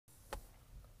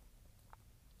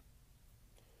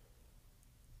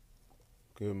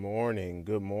Good morning.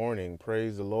 Good morning.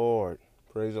 Praise the Lord.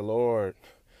 Praise the Lord.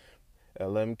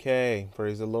 LMK.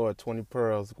 Praise the Lord. 20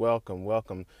 Pearls. Welcome.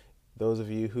 Welcome. Those of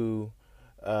you who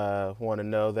want to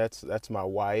know, that's my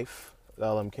wife,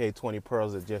 LMK 20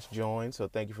 Pearls, that just joined. So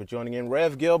thank you for joining in.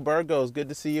 Rev Gil Burgos. Good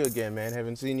to see you again, man.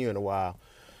 Haven't seen you in a while.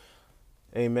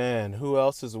 Amen. Who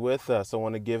else is with us? I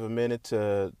want to give a minute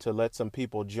to let some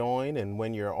people join. And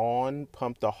when you're on,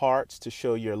 pump the hearts to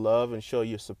show your love and show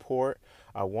your support.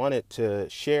 I wanted to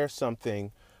share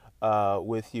something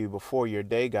with you before your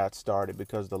day got started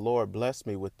because the Lord blessed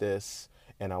me with this,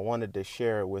 and I wanted to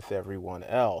share it with everyone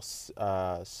else.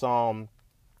 Psalm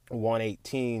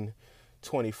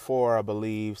 118:24, I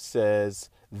believe, says,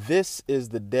 "This is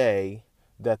the day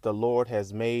that the Lord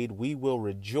has made. We will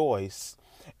rejoice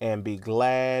and be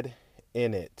glad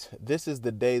in it." This is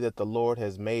the day that the Lord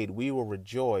has made. We will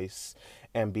rejoice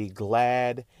and be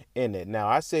glad in it. Now,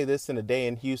 I say this in a day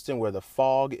in Houston where the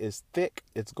fog is thick.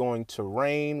 It's going to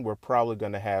rain. We're probably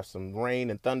going to have some rain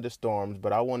and thunderstorms,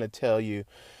 but I want to tell you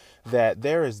that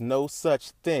there is no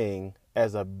such thing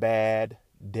as a bad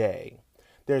day.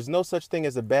 There's no such thing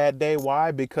as a bad day.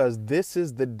 Why? Because this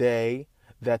is the day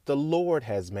that the Lord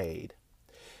has made.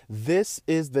 This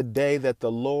is the day that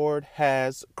the Lord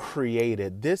has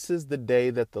created. This is the day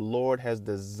that the Lord has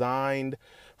designed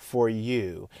for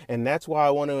you. And that's why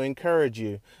I want to encourage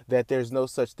you that there's no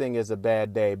such thing as a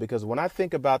bad day. Because when I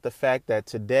think about the fact that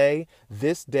today,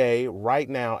 this day, right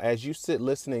now, as you sit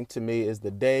listening to me, is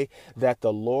the day that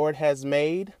the Lord has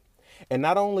made. And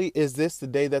not only is this the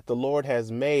day that the Lord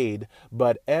has made,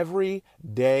 but every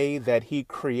day that he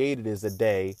created is a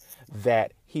day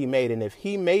that he made. And if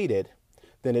he made it,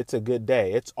 then it's a good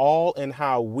day. It's all in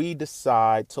how we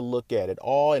decide to look at it,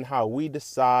 all in how we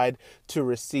decide to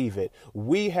receive it.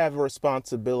 We have a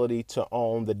responsibility to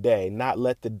own the day, not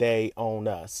let the day own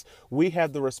us. We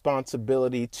have the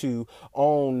responsibility to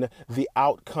own the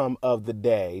outcome of the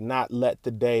day, not let the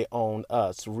day own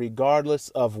us, regardless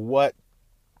of what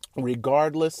your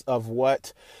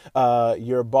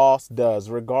boss does,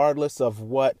 regardless of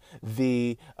what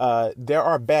there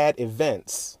are bad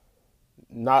events.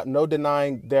 No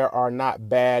denying there are not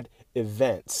bad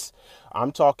events.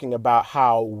 I'm talking about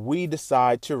how we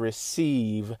decide to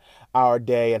receive our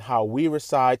day and how we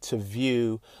decide to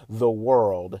view the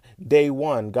world. Day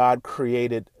one, God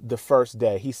created the first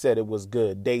day. He said it was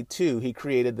good. Day two, he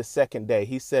created the second day.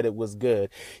 He said it was good.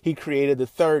 He created the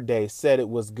third day, said it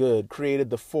was good. Created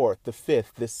the fourth, the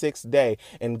fifth, the sixth day.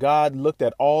 And God looked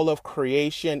at all of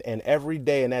creation and every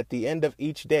day. And at the end of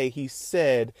each day, he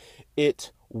said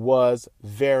it was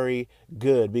very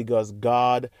good because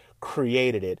God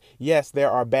created it. Yes,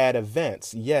 there are bad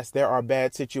events. Yes, there are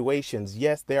bad situations.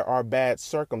 Yes, there are bad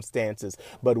circumstances,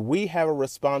 but we have a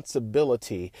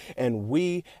responsibility and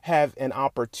we have an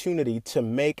opportunity to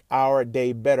make our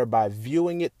day better by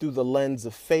viewing it through the lens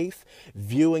of faith,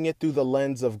 viewing it through the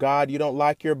lens of God. You don't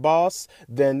like your boss,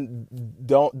 then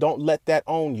don't let that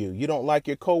own you. You don't like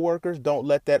your coworkers, don't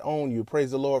let that own you.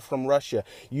 Praise the Lord from Russia.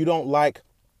 You don't like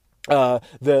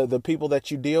the people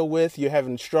that you deal with. You're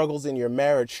having struggles in your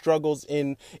marriage, struggles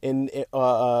in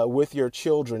with your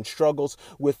children, struggles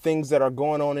with things that are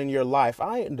going on in your life.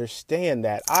 I understand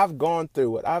that. I've gone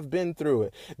through it. I've been through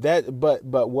it. But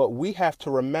what we have to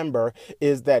remember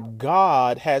is that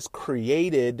God has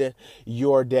created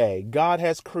your day. God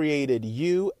has created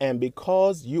you, and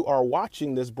because you are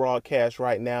watching this broadcast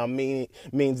right now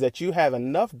means that you have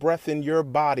enough breath in your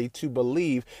body to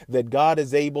believe that God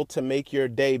is able to make your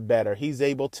day better. He's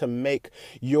able to make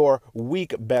your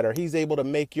week better. He's able to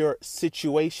make your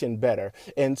situation better.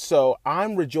 And so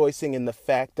I'm rejoicing in the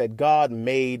fact that God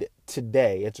made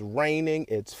today. It's raining,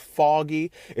 it's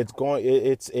foggy,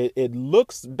 it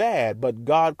looks bad, but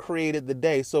God created the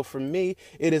day. So for me,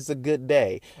 it is a good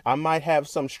day. I might have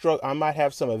some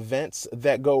events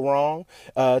that go wrong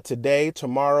today,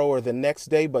 tomorrow, or the next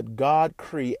day, but God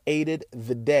created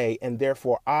the day, and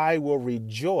therefore I will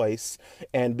rejoice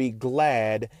and be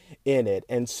glad in it.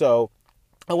 And so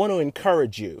I want to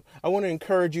encourage you. I want to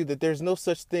encourage you that there's no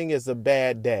such thing as a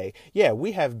bad day. Yeah,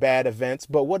 we have bad events,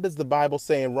 but what does the Bible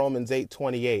say in Romans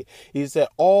 8:28? He said,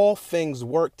 all things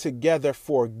work together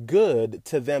for good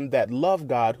to them that love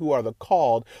God, who are the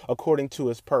called according to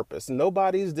his purpose.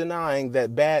 Nobody's denying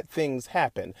that bad things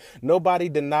happen. Nobody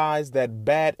denies that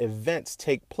bad events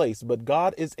take place, but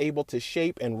God is able to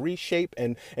shape and reshape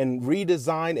and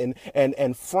redesign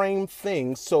and frame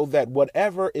things so that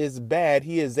whatever is bad,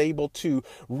 he is able to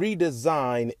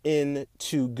redesign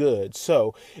into good.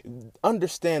 So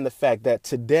understand the fact that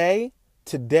today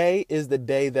is the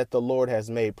day that the Lord has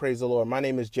made. Praise the Lord. My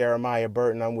name is Jeremiah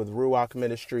Burton. I'm with Ruach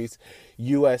Ministries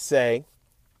USA.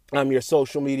 I'm your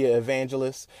social media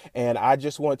evangelist, and I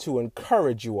just want to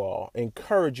encourage you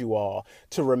all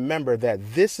to remember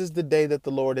that this is the day that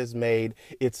the Lord has made.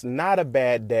 It's not a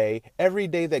bad day. Every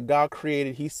day that God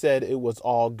created, He said it was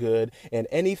all good. And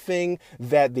anything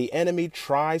that the enemy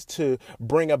tries to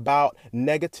bring about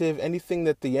negative, anything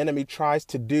that the enemy tries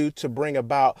to do to bring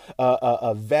about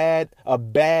a bad,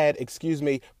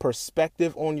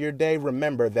 perspective on your day,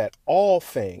 remember that all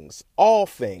things,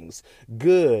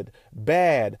 good,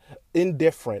 bad,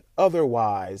 indifferent,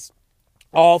 otherwise,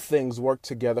 all things work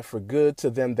together for good to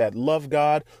them that love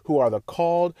God, who are the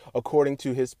called according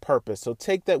to his purpose. So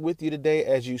take that with you today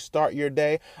as you start your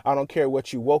day. I don't care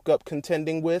what you woke up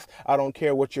contending with. I don't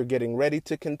care what you're getting ready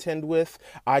to contend with.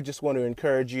 I just want to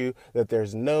encourage you that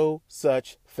there's no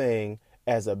such thing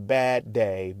as a bad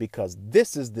day, because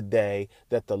this is the day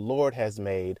that the Lord has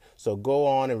made. So go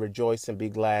on and rejoice and be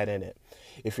glad in it.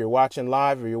 If you're watching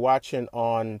live or you're watching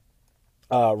on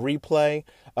replay,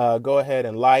 go ahead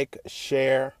and like,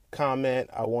 share, comment.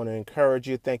 I want to encourage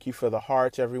you. Thank you for the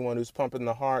hearts, everyone who's pumping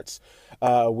the hearts.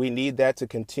 We need that to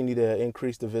continue to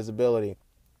increase the visibility.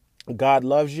 God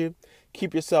loves you.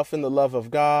 Keep yourself in the love of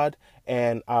God,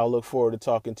 and I'll look forward to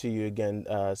talking to you again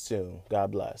soon.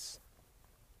 God bless.